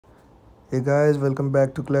Hey guys, welcome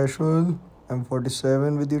back to Clash Royale. I'm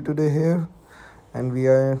 47 with you today here, and we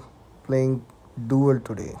are playing Duel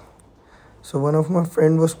today. So one of my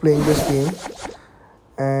friend was playing this game,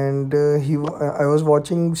 and I was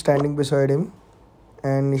watching standing beside him,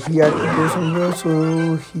 and he had to go somewhere,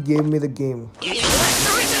 so he gave me the game. But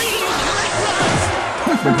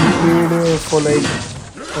he played for like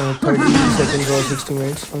 30 seconds or 60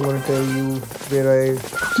 minutes. I'm gonna tell you where I.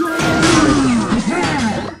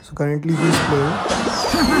 So currently he's playing.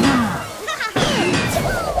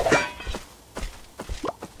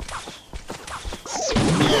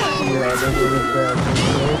 Yeah, that was bad.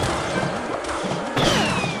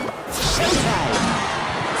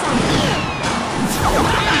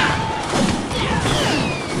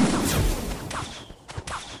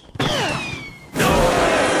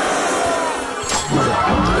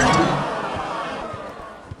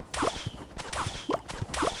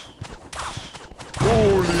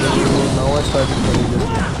 Right? So now I started playing this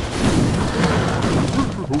game.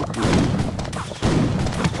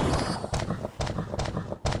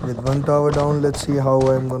 With one tower down, let's see how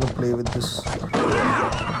I'm gonna play with this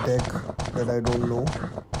deck that I don't know.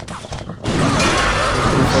 Let's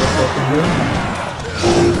go for a second here.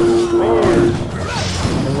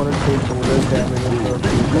 I'm gonna take the less damage and the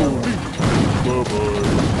tower.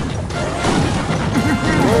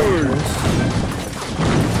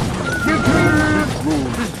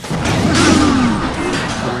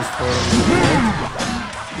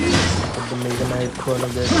 But the Mega Knight gonna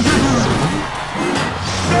get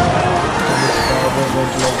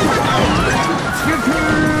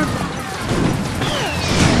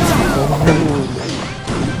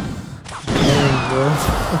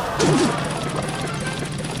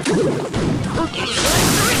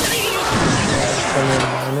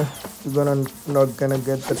you're gonna not gonna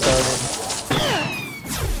get the tower.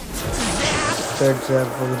 That trap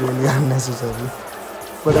was really unnecessary.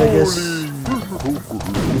 But I guess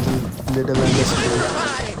little unnecessary.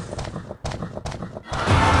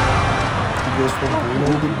 He goes for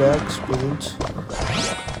the back strange.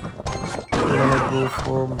 I'm gonna go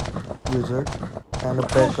for wizard and a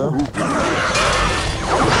P.E.K.K.A.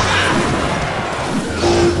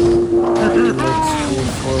 Let's go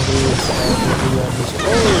for his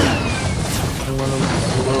I'm gonna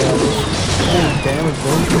damn it,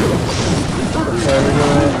 bro.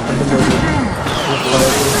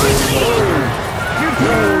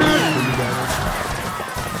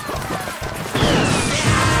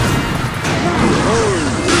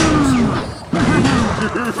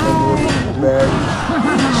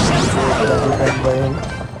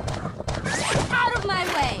 Out of my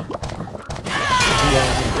way!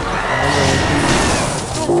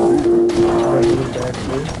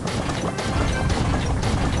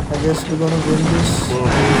 I guess we're gonna win this.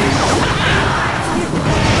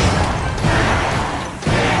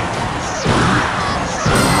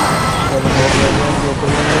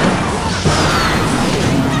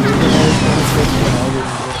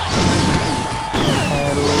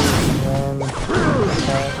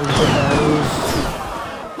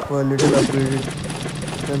 Were a little upgraded,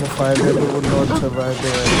 then the fire level would not survive the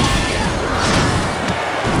arrows.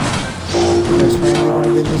 That's fine, we're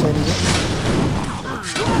gonna win this anyway.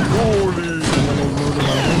 I'm gonna ignore the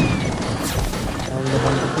mountain and the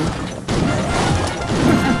hunter too.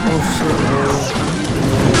 Oh shit, bro.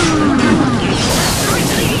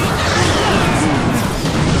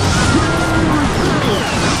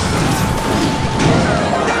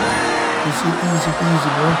 Easy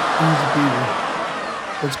peasy bro, easy peasy.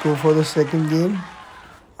 Let's go for the second game.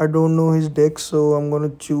 I don't know his deck, so I'm gonna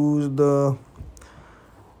choose the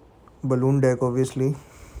balloon deck, obviously.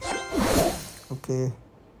 Okay,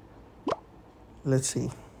 let's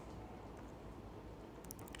see.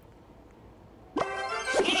 Oh,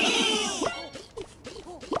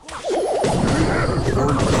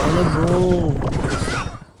 damn it, bro.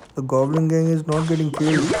 The Goblin Gang is not getting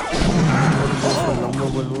killed. I'm gonna go for number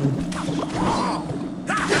balloon.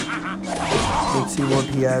 Let's see what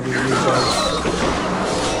he has in his cards.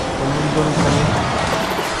 Balloon's gonna come.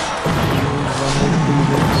 Balloon's 1 hit, 2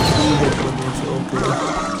 hit, 3 hit balloons. Okay.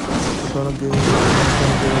 We're gonna give him a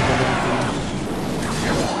balloon kill.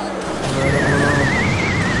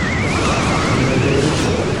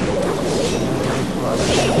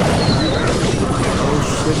 Oh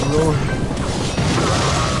shit, bro.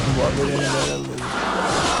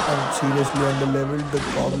 I'm seriously under leveled. The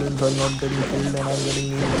goblins are not getting killed and I'm getting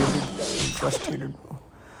irritated. I'm frustrated, bro.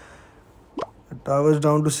 The tower's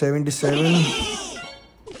down to 77.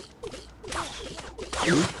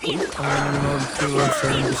 I'm not give up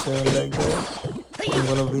 77 like that. I'm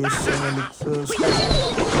gonna waste some elixirs.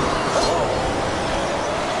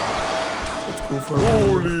 go for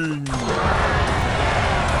Rolling.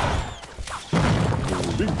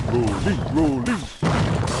 Rolling.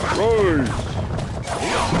 Right.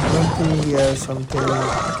 I don't think he has something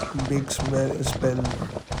big spell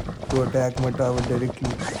to attack my tower directly.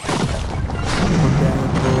 But damn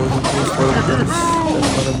it, bro, he goes for it.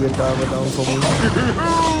 That's gonna be a tower down for me.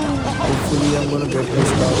 Hopefully, I'm gonna get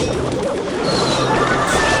this tower.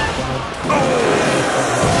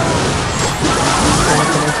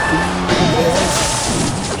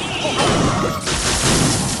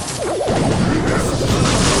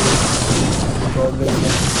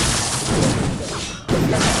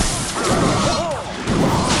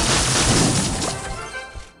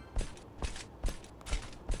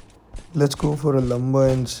 Let's go for a lumber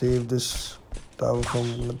and save this tower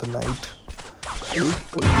from the knight. You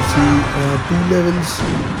see, 2 levels,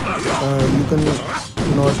 you can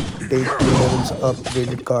not take 2 levels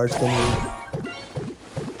upgraded cards then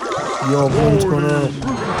your opponent's gonna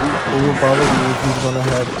overpower you if he's gonna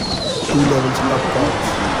have 2 levels up cards.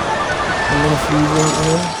 I'm gonna freeze him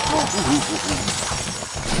here.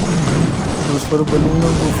 Goes for a balloon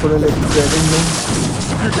or go for a electric dragon now.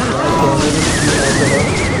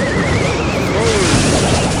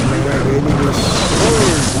 I really wish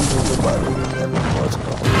the barbarian was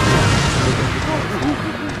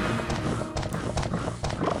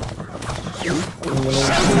I'm gonna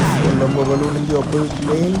go for number balloon in the opposite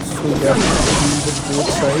lane, so we have to deal with both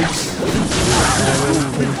sides. I don't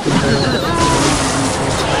think we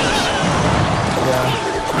yeah.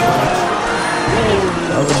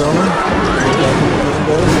 Tower down.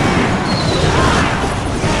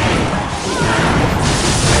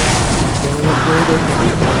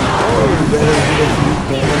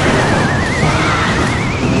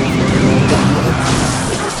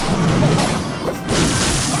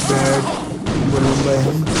 Bad balloon by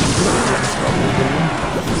him.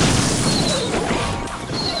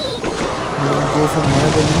 Go for my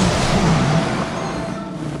balloon.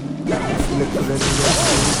 Select the red and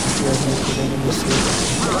yeah, he's putting in the same.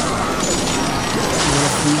 I'm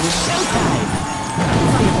gonna freeze it.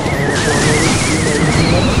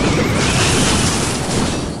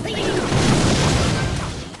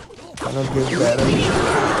 Cannot give barrel.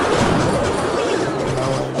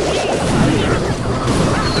 Now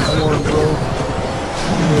come on, bro.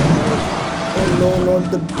 Oh no, not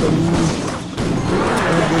the balloon.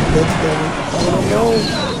 Oh no.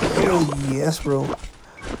 Oh yes, bro.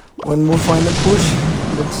 One more final push.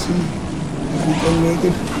 Let's see if we can make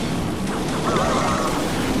it.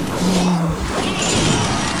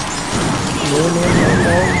 No.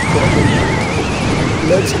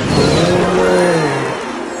 Let's go.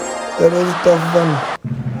 That was a tough one,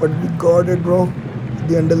 but we got it, bro.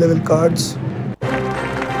 The underlevel cards.